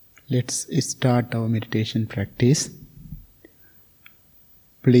Let's start our meditation practice.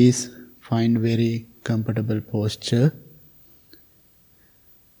 Please find very comfortable posture.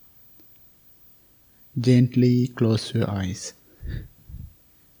 Gently close your eyes.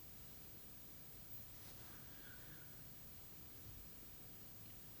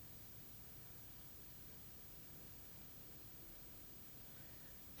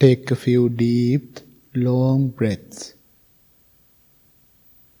 Take a few deep, long breaths.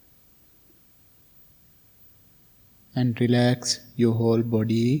 And relax your whole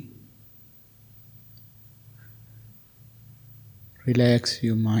body. Relax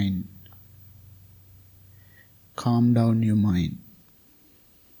your mind. Calm down your mind.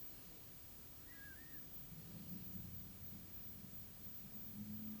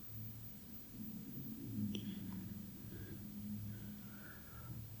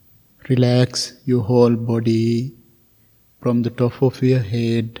 Relax your whole body from the top of your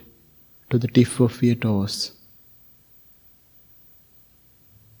head to the tip of your toes.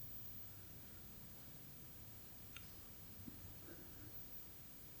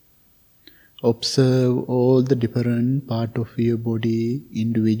 Observe all the different parts of your body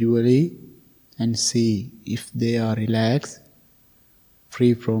individually and see if they are relaxed,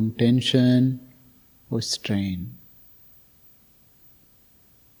 free from tension or strain.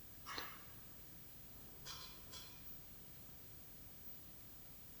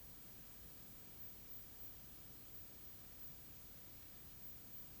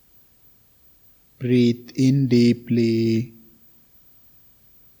 Breathe in deeply,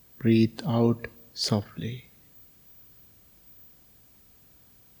 breathe out softly.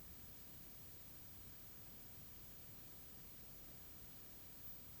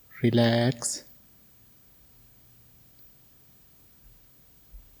 Relax.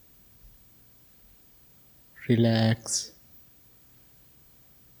 Relax.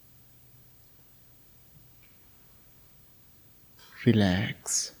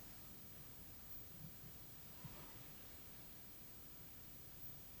 Relax.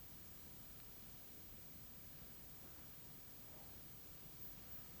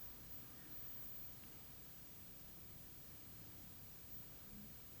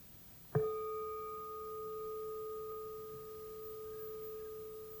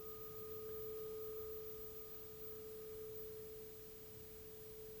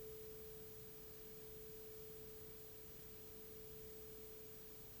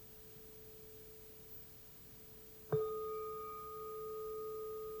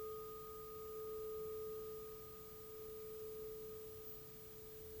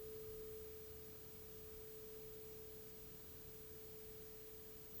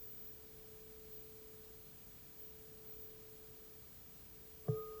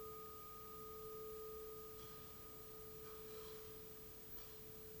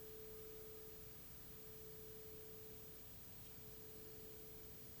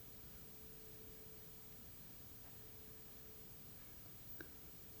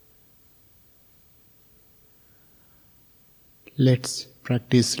 Let's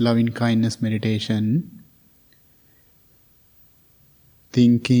practice loving kindness meditation.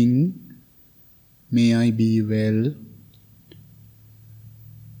 Thinking, may I be well,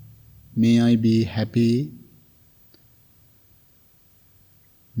 may I be happy,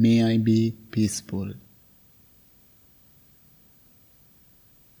 may I be peaceful.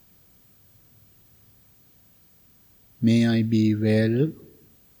 May I be well,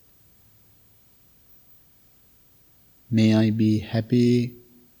 may I be happy,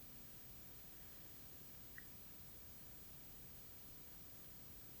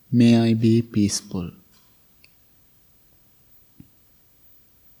 may I be peaceful.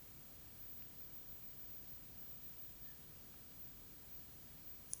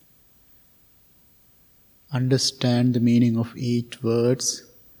 Understand the meaning of each words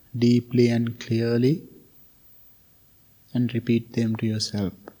deeply and clearly and repeat them to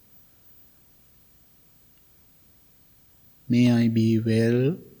yourself. May I be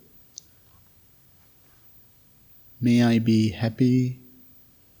well, may I be happy,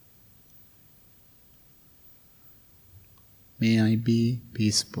 may I be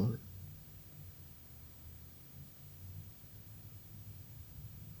peaceful.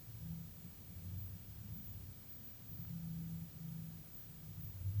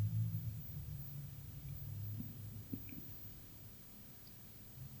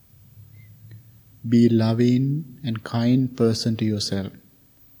 Be loving and kind person to yourself.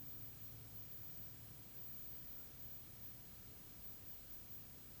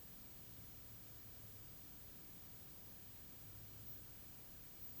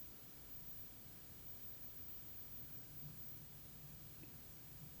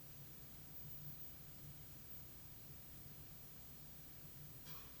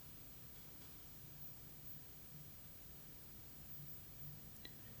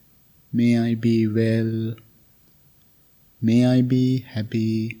 May I be well. May I be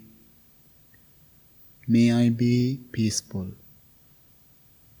happy. May I be peaceful.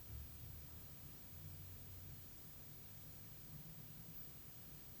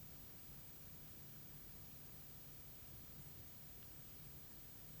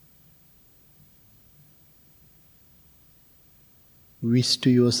 Wish to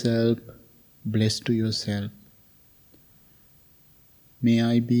yourself, bless to yourself. May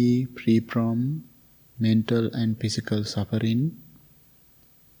I be free from mental and physical suffering.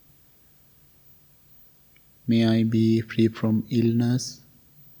 May I be free from illness,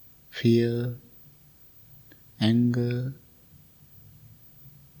 fear, anger,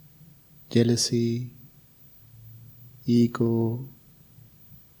 jealousy, ego,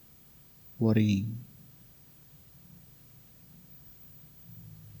 worrying.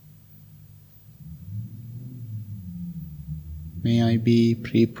 May I be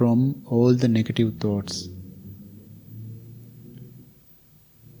free from all the negative thoughts.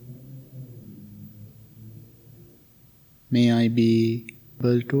 May I be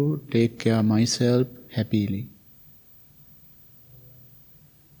able to take care of myself happily.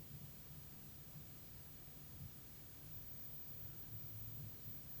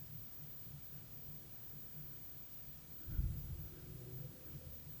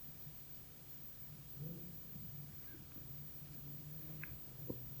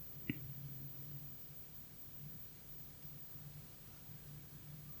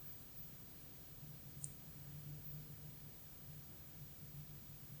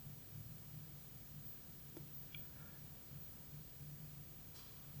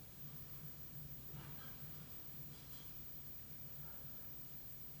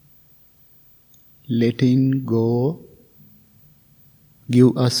 Letting go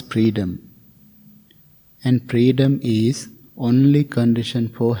gives us freedom, and freedom is only condition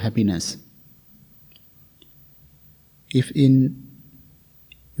for happiness. If in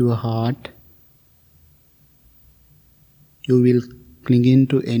your heart you will cling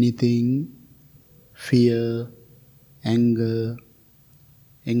into anything, fear, anger,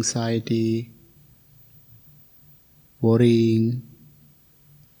 anxiety, worrying,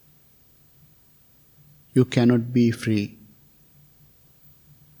 you cannot be free.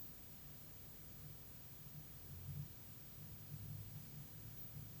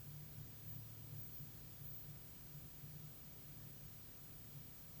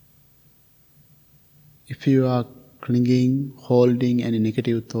 If you are clinging, holding any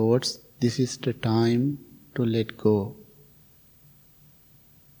negative thoughts, this is the time to let go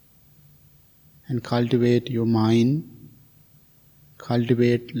and cultivate your mind,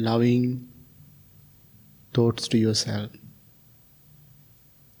 cultivate loving thoughts to yourself.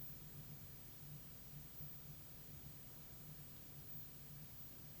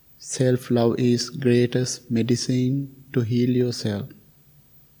 Self-love is greatest medicine to heal yourself.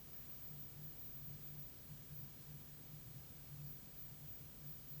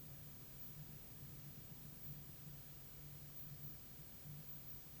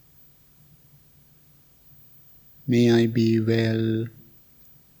 May I be well.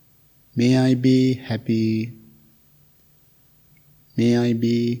 May I be happy. May I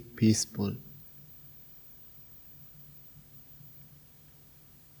be peaceful.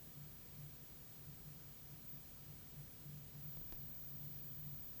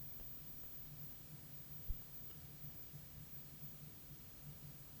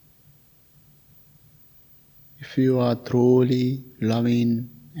 If you are truly loving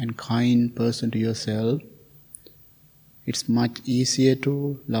and kind person to yourself, it's much easier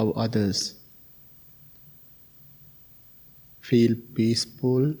to love others. Feel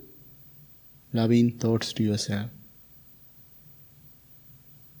peaceful, loving thoughts to yourself.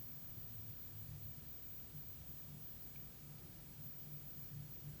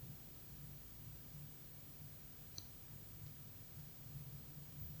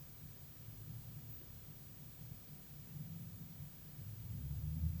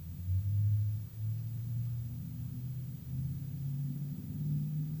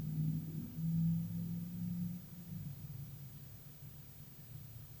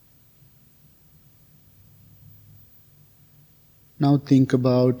 Now think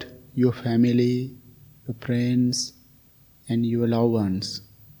about your family, your friends, and your loved ones.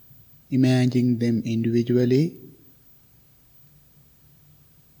 Imagine them individually.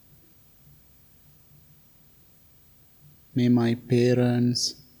 May my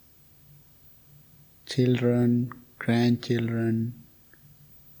parents, children, grandchildren,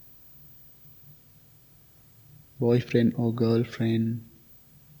 boyfriend or girlfriend,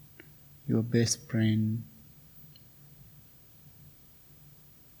 your best friend,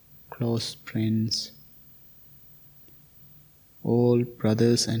 close friends, all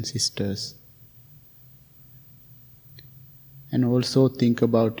brothers and sisters. And also think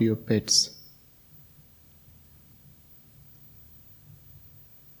about your pets.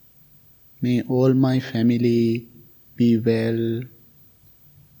 May all my family be well,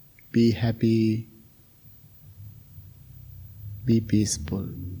 be happy, be peaceful.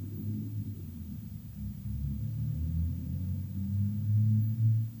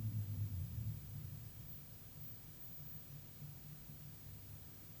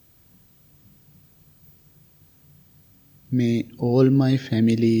 May all my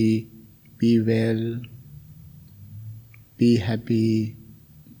family be well, be happy,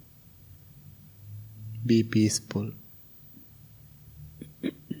 be peaceful.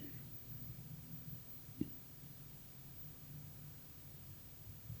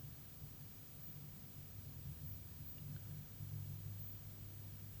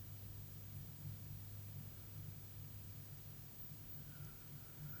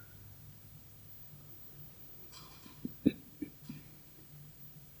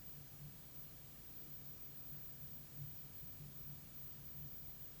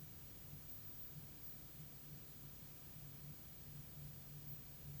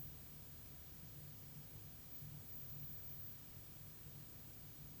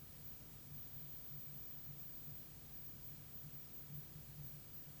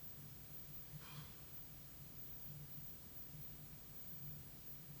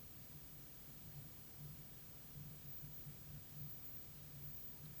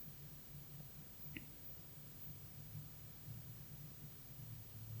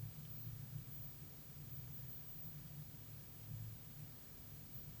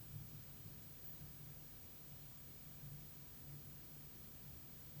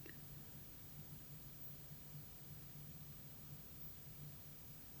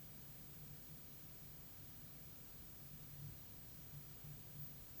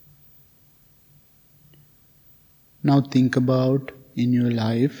 Now think about in your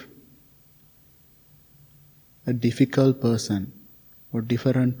life a difficult person or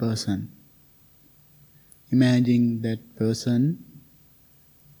different person. Imagine that person,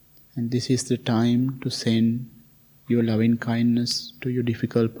 and this is the time to send your loving kindness to your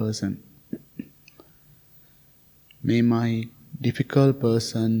difficult person. May my difficult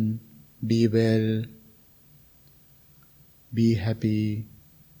person be well, be happy,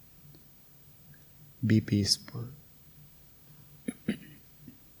 be peaceful.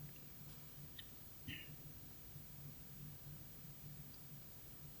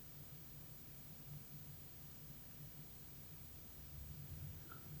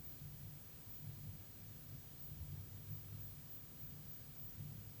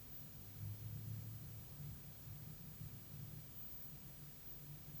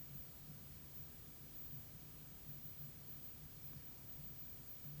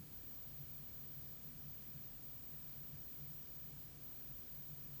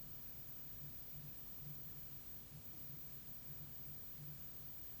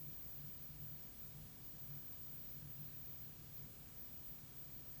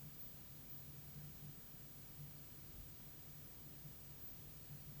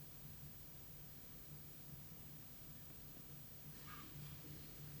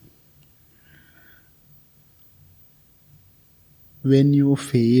 When you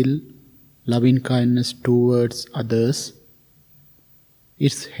feel loving kindness towards others,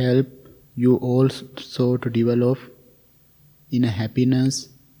 it's help you also to develop inner happiness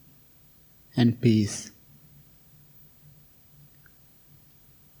and peace.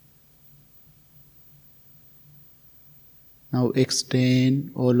 Now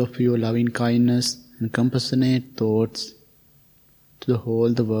extend all of your loving kindness and compassionate thoughts to the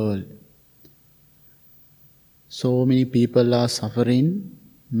whole the world. So many people are suffering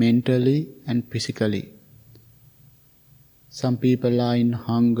mentally and physically. Some people are in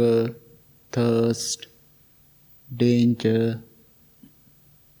hunger, thirst, danger.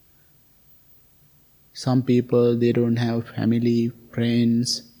 Some people, they don't have family,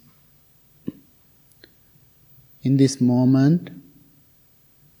 friends. In this moment,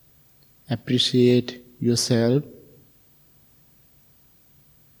 appreciate yourself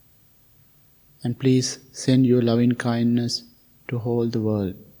and please send your loving kindness to all the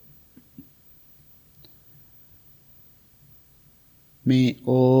world. May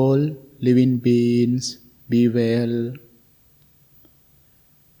all living beings be well,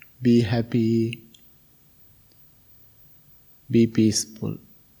 be happy, be peaceful.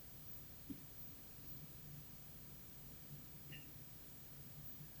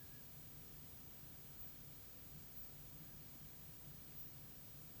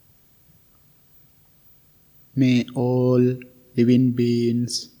 May all living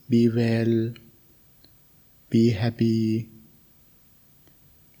beings be well, be happy,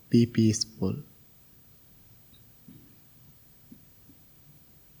 be peaceful.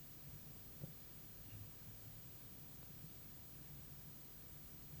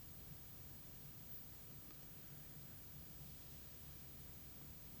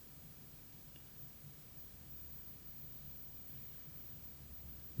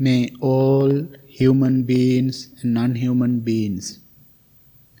 May all human beings and non-human beings,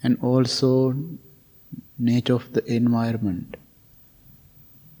 and also nature of the environment,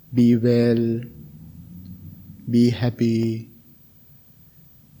 be well, be happy,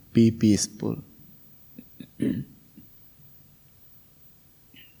 be peaceful.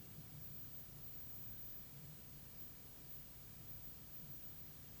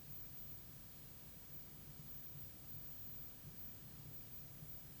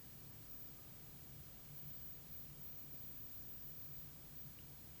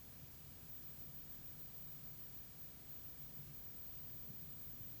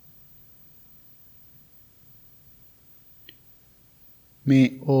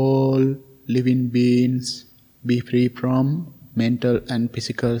 May all living beings be free from mental and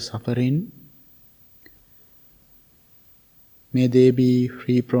physical suffering. May they be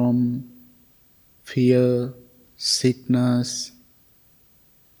free from fear, sickness,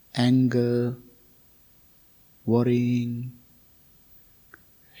 anger, worrying,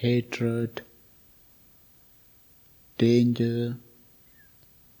 hatred, danger.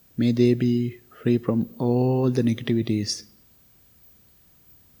 May they be free from all the negativities.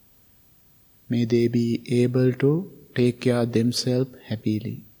 May they be able to take care of themselves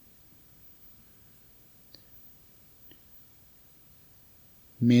happily.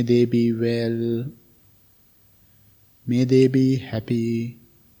 May they be well. May they be happy.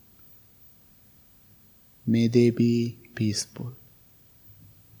 May they be peaceful.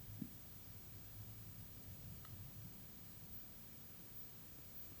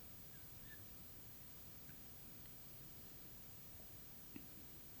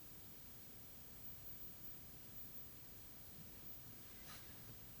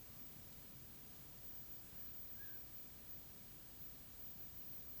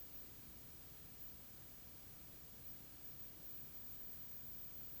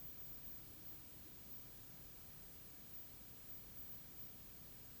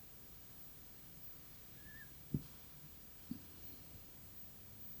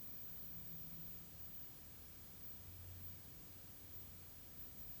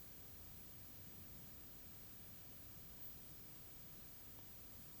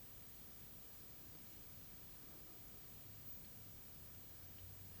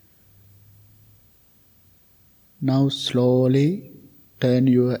 Now slowly turn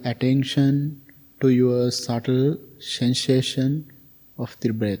your attention to your subtle sensation of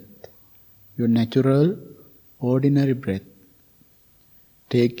the breath, your natural, ordinary breath.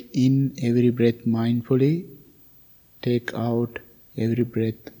 Take in every breath mindfully, take out every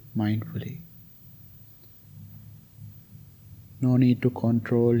breath mindfully. No need to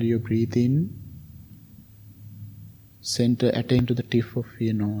control your breathing. Center attention to the tip of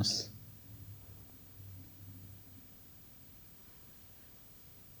your nose.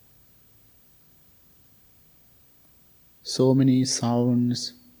 So many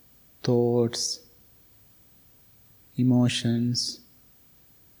sounds, thoughts, emotions,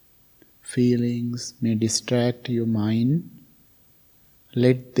 feelings may distract your mind.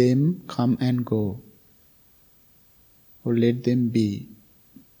 Let them come and go, or let them be.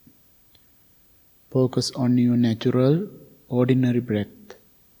 Focus on your natural, ordinary breath.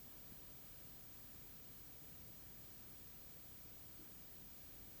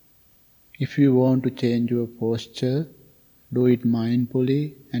 If you want to change your posture, do it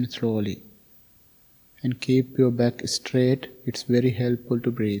mindfully and slowly. And keep your back straight. It's very helpful to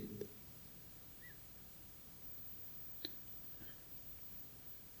breathe.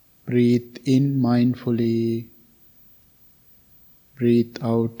 Breathe in mindfully. Breathe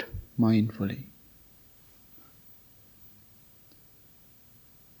out mindfully.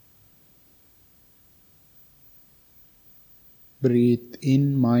 Breathe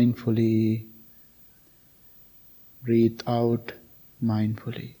in mindfully. Breathe out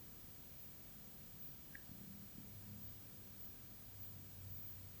mindfully.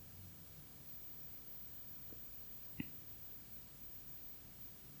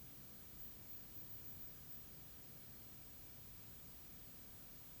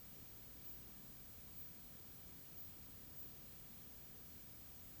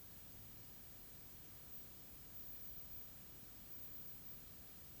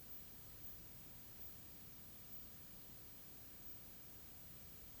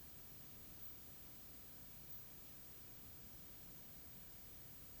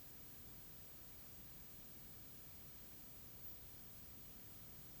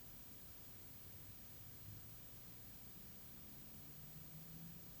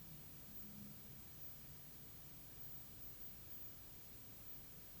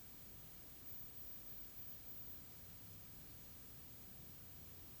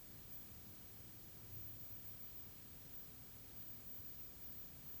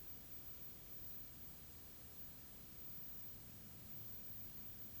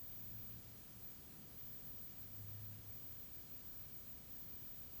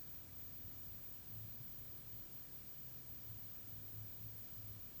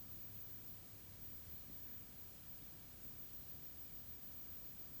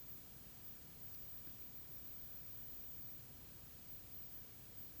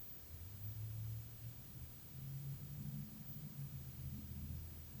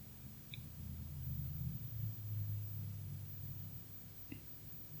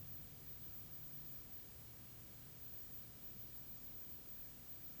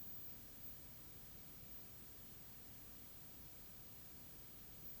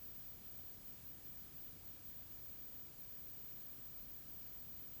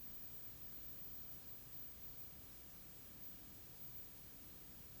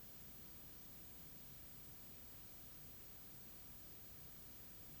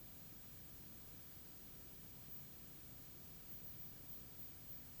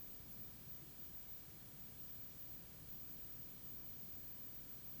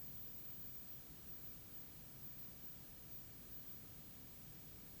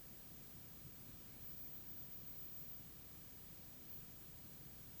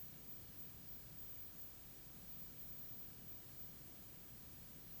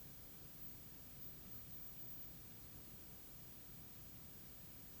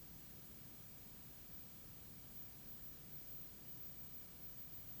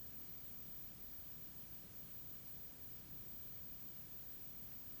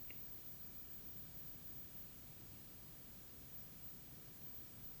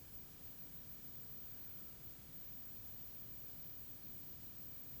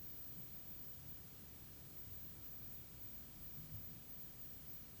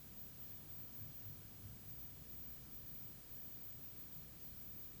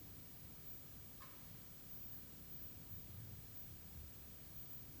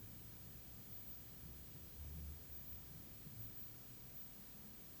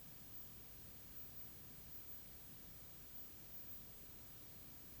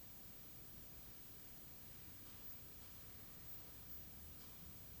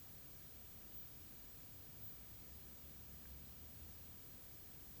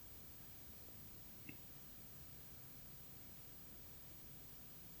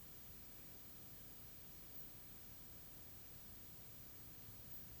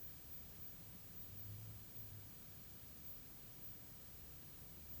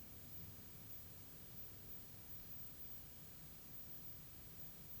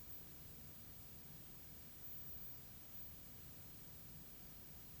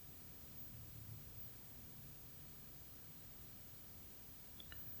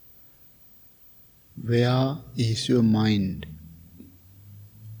 Where is your mind?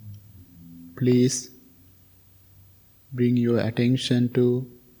 Please bring your attention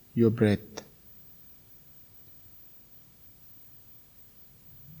to your breath.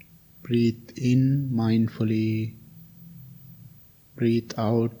 Breathe in mindfully. Breathe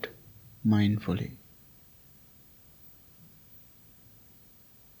out mindfully.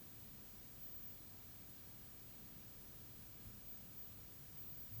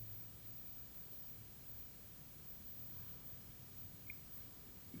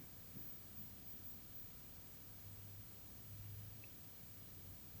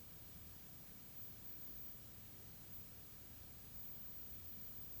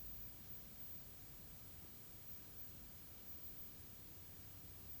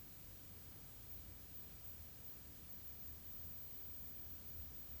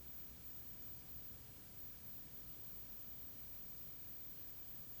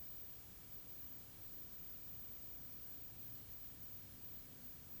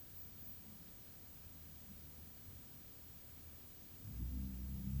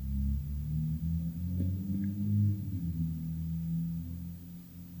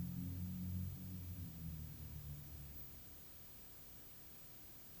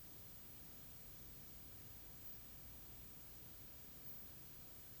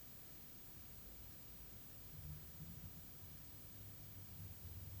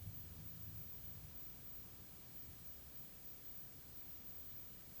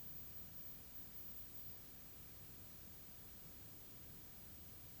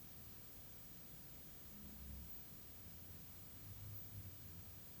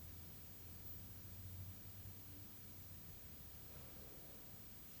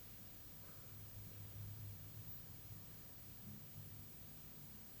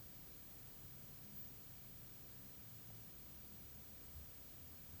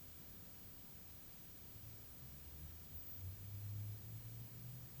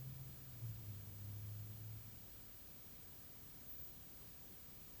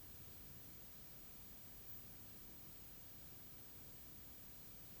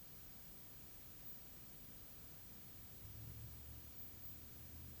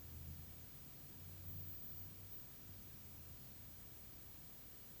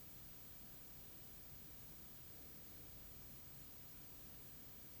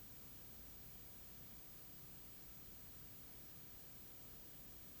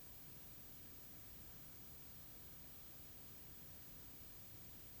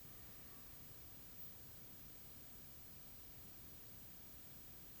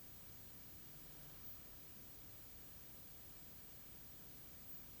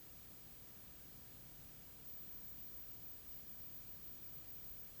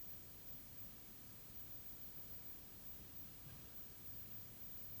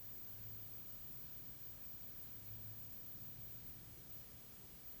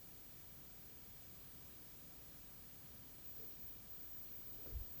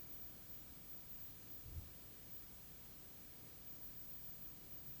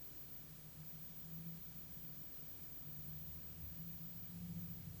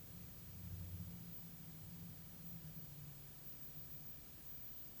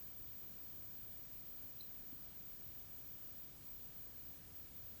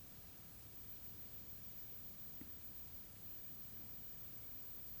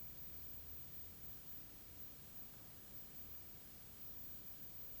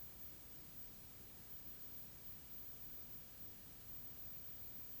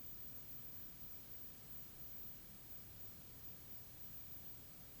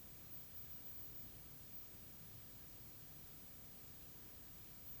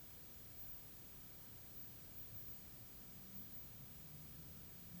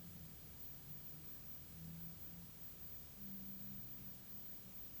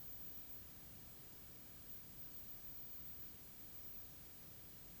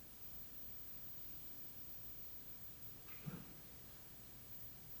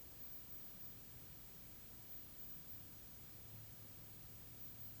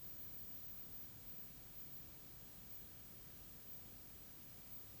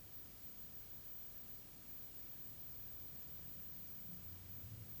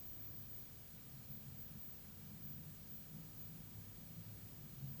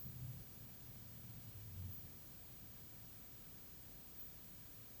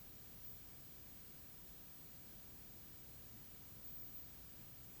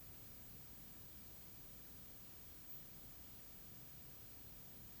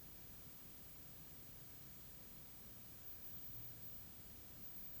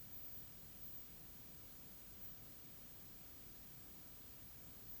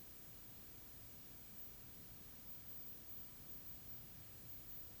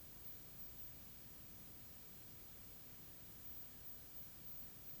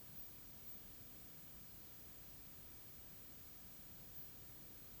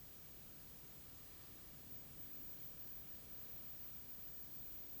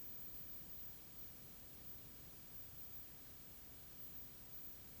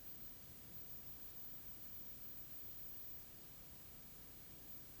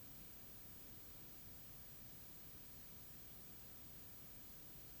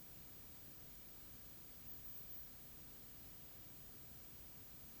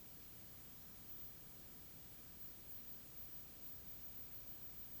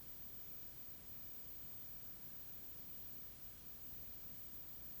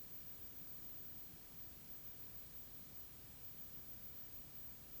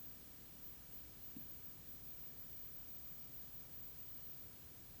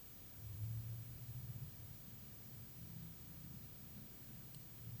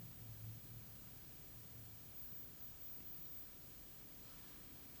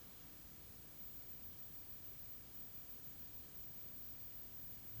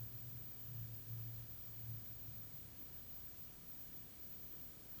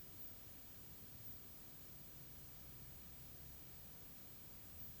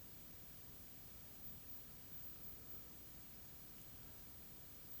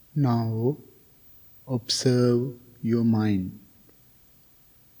 Now observe your mind.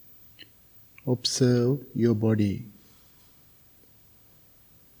 Observe your body.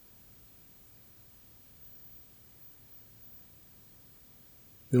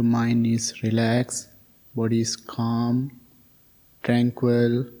 Your mind is relaxed, body is calm,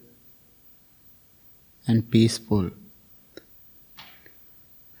 tranquil, and peaceful.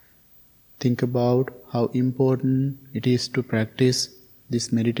 Think about how important it is to practice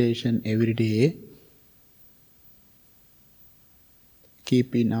this meditation every day.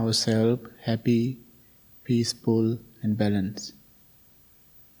 Keeping ourselves happy, peaceful, and balanced.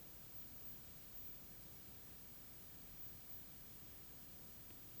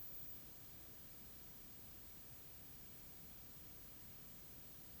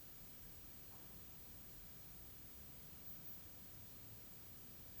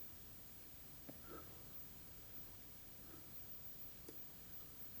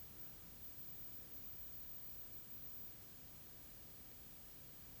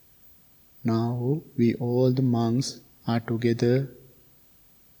 Now we all the monks are together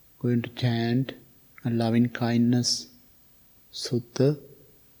going to chant a loving kindness sutta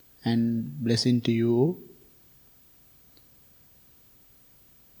and blessing to you.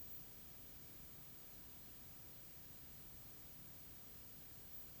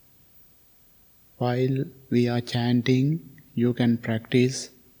 While we are chanting, you can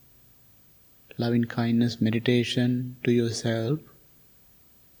practice loving kindness meditation to yourself.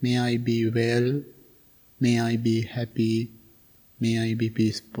 May I be well, may I be happy, may I be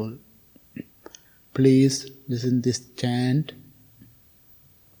peaceful. Please listen this chant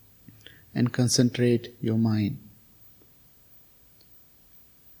and concentrate your mind.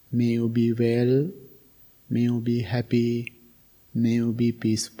 May you be well, may you be happy, may you be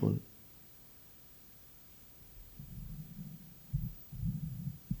peaceful.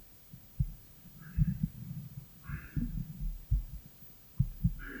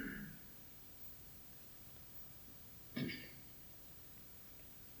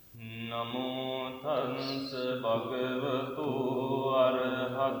 Namo tassa bhagavato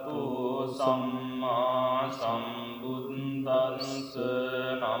arahato samma sambuddhassa.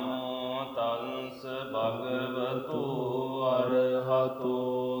 Namo tassa bhagavato arahato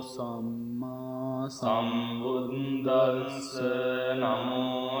samma sambuddhassa.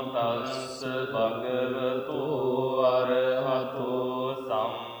 Namo tassa bhagavato arahato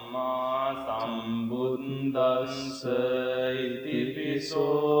samma sambuddhassa.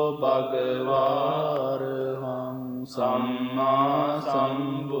 Itipiso bhagava arahang samma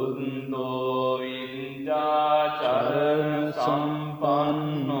sambuddho vidyācarana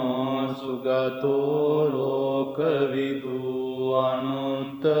sampanno sugato lokavidu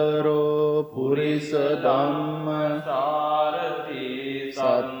anuttaro purisa dhamma sārati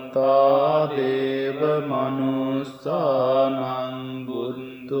sattā deva manussanang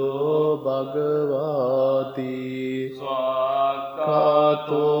buddho bhagavati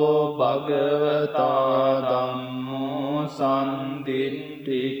Kato bhagavata dhammo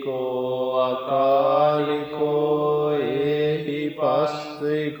sanditthiko akaliko ehi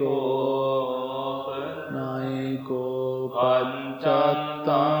passiko naiko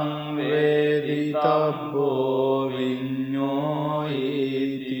panccattang veditabbo viñño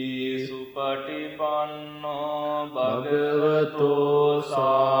iti supatipanno bhagavato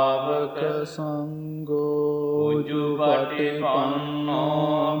sāvaka sangho Ujjupatipanno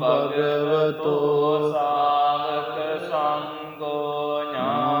bhagavato sāvaka sangho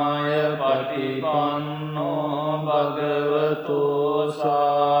Ñāyapatipanno bhagavato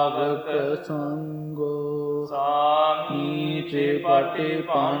sāvaka sangho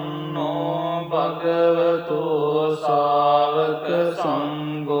Samīcipatipanno bhagavato sāvaka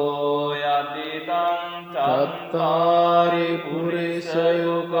sangho Yadidam cattari purisa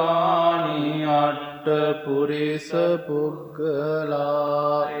yugāni purisa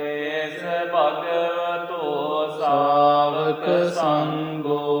puggala esa bhagavato sāvaka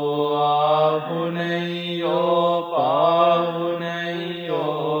sangho āhuneyo pāhuneyo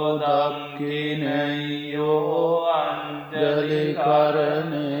dakkineyo anjali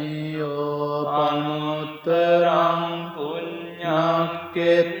karaneyo panuttarang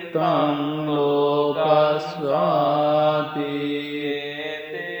puññakkettang lokasvāti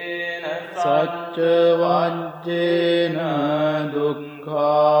Sacca vajjena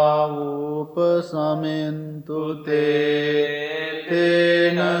dukkha upasamentu te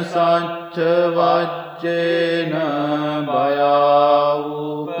Tena sacca vajjena bhaya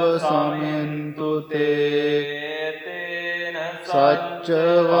upasamentu te Sacca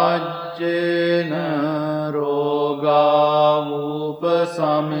vajjena roga upasamentu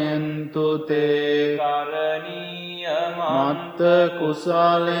සමෙන්තු තේ කරණීය මත්ත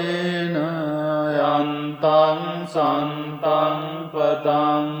කුසලේන යන්තං සන්තං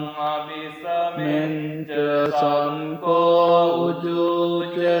පතං අபிසමෙන්ච සංකෝ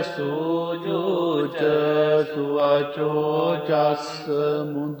උජුච සූජුච සුවචෝ චස්ස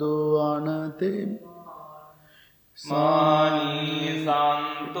මුදු අනතේ මානී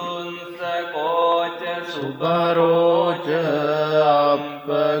සන්තුන්ස කෝච සුබරෝච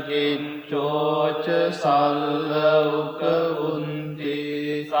අප්පකිච්චෝච සල්ලවක උන්ති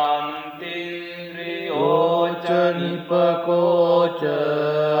සන්තින්ද්‍රියෝච නිපකෝච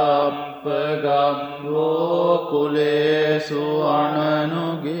අප්පගම්මෝ කුලේසු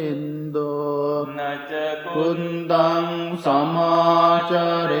අනනුගින්දෝ නච කුන්දං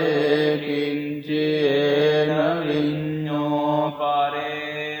සමාචරේ කිංචේන විඤ්ඤෝ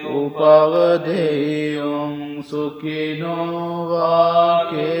පරේ උපවදේයං සුඛිනෝ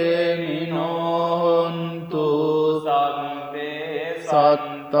වාකේමිනෝ හොන්තු සම්පේ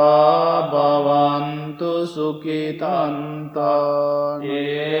සත්තා භවන්තු සුඛිතන්තා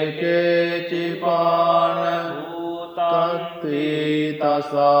ඒකේචිපාන තත්ති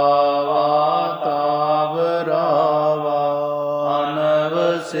තසාවාතාවරාවා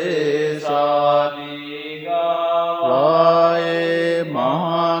අනවසේසාදීගාවායේ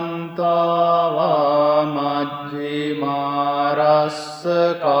මහන්තාවා මජ්ජිමාරස්ස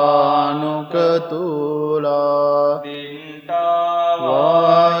කානුකතුලා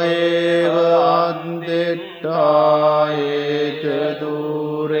වායේව අන්දෙට්ටායේච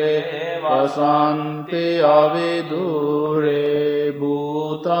දූරේ වසන්ති අවිදූරේ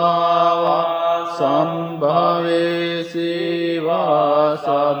භූතාවා සම්භවේසීවා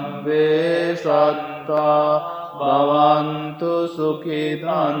සබ්බේ සත්තා භවන්තු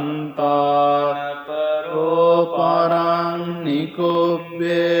සුඛිතන්තා පරෝ පරං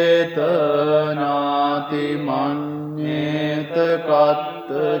නිකුබ්බේත නාති මඤ්ඤේත කත්ත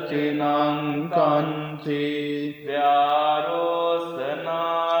චිනං කංචි ව්‍යාරෝසනා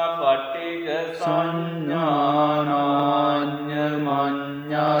පටිග සංඥානාඤ්ඤ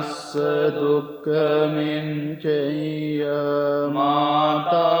මඤ්ඤස්ස දුක්ඛමින්චය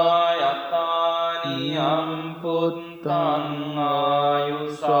මාතා යතානියම් පුත්තං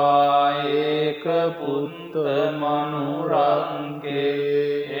ආයුසායේක පුත්ත මනුරංකේ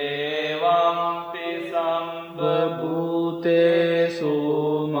ඒවම්පි භූතේසු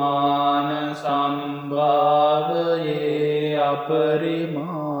මාන සම්භාවයේ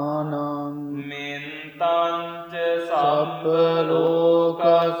අපරිමාණං මෙන්තංච සබ්බ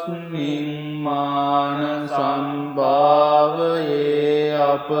ලෝකස්මින් මාන සම්භාවයේ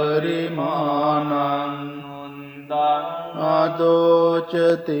අපරිමාණං අදෝච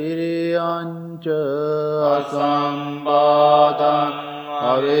තිරියංච අසම්බාධං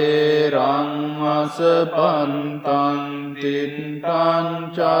අවේරං අසපන්තං තිත්තං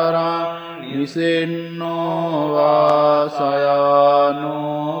චරං නිසින්නෝ වා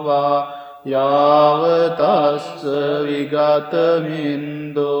සයානෝ වා යාවතස්ස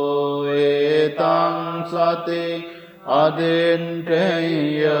විගතමින්දෝ ඒතං සති අදෙන්ටය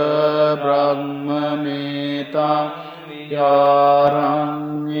බ්‍රහ්මමේතං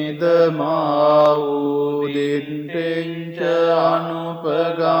යාරං ඉදමාවුදින්ටෙන්ච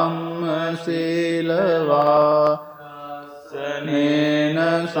අනුපගම්ම සීලවා සනේන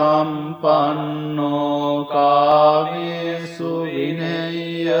සම්පන්නෝ කාමේසු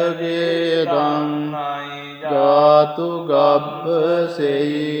විනය්‍යවේදං ජාතු ගබ්බ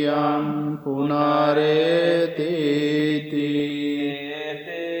සෙය්‍යං පුනරේතිති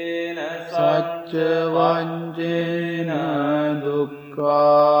සච්ච වංජේන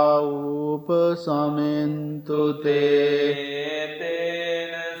දුක්ඛා උපසමෙන්තු තේ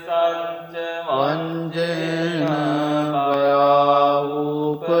වංජේන භයා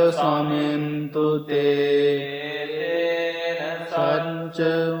උපසමෙන්තු තේ සච්ච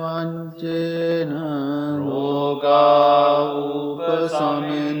වංජේන රෝගා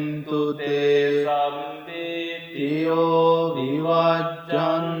උපසමෙන්තු තේ තියෝ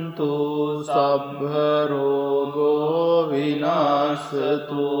විවජ්ජන්තු සබ්බ රෝගෝ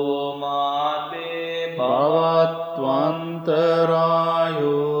විනාශතු මාතේ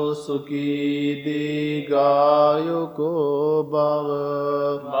භවත්වන්තරායෝ සුඛී දීඝායුකෝ භව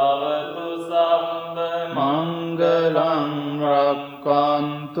භවතු සම්බ මංගලං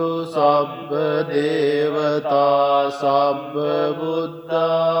රක්ඛන්තු සබ්බ දේවතා සබ්බ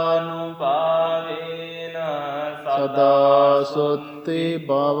බුද්ධානුභාවේන සදා සුත්ති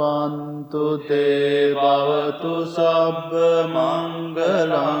භවන්තු තේ භවතු සබ්බ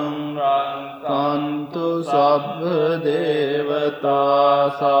මංගලං රක්ඛන්තු සබ්බ දේවතා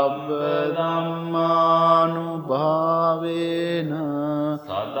සබ්බ ධම්මානුභාවේන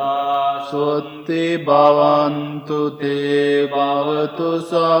සදා සුත්ති භවන්තු තේ භවතු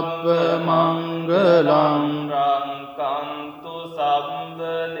සබ්බ මංගලං රක්ඛන්තු සබ්බ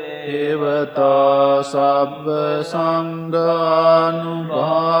දේවතා සබ්බ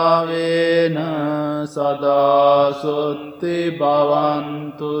සංඝානුභාවේන සදා සුත්ති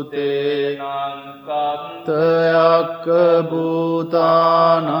භවන්තු තේ තයක්ඛ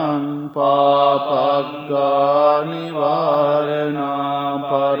භූතානං පාපග්ගා නිවාරණා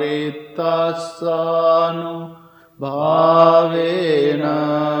පරිත්තස්සානු භාවේන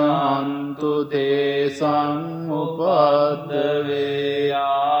අන්තු තේසං උපද්දවේ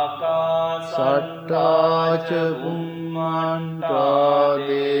සට්ඨාච බුම්මණ්ඩා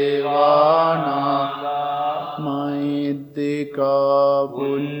දේවානාගා මහිද්దికා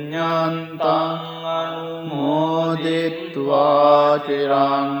පුඤ්ඤන්තං අනුමෝදිත්වා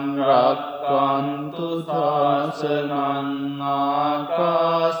චිරං රක්ඛන්තු ශාසනං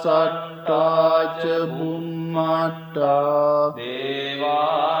ආකාශට්ටාච බුම්මණ්ඩා දේවානාගා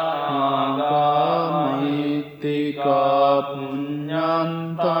මහිද්దికා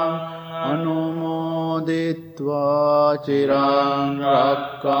පුඤ්ඤන්තං අනුමෝදිත්වා චිරං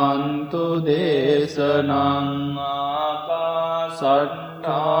රක්ඛන්තු දේශනං ආකාශට්ටාච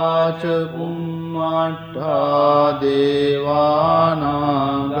බුම්මණ්ඩා දේවානාගා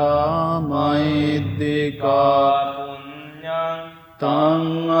මහිද්దికා පුඤ්ඤන්තං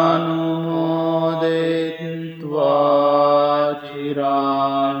අනුමෝදිත්වා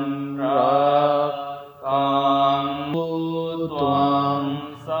චිරං රක්ඛන්තු ත්වං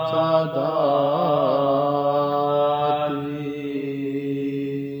සදාති.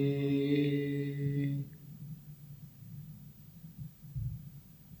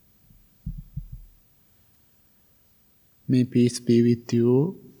 May peace be with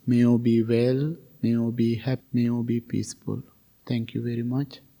you. May you be well. May you be happy. May you be peaceful. Thank you very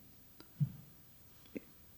much.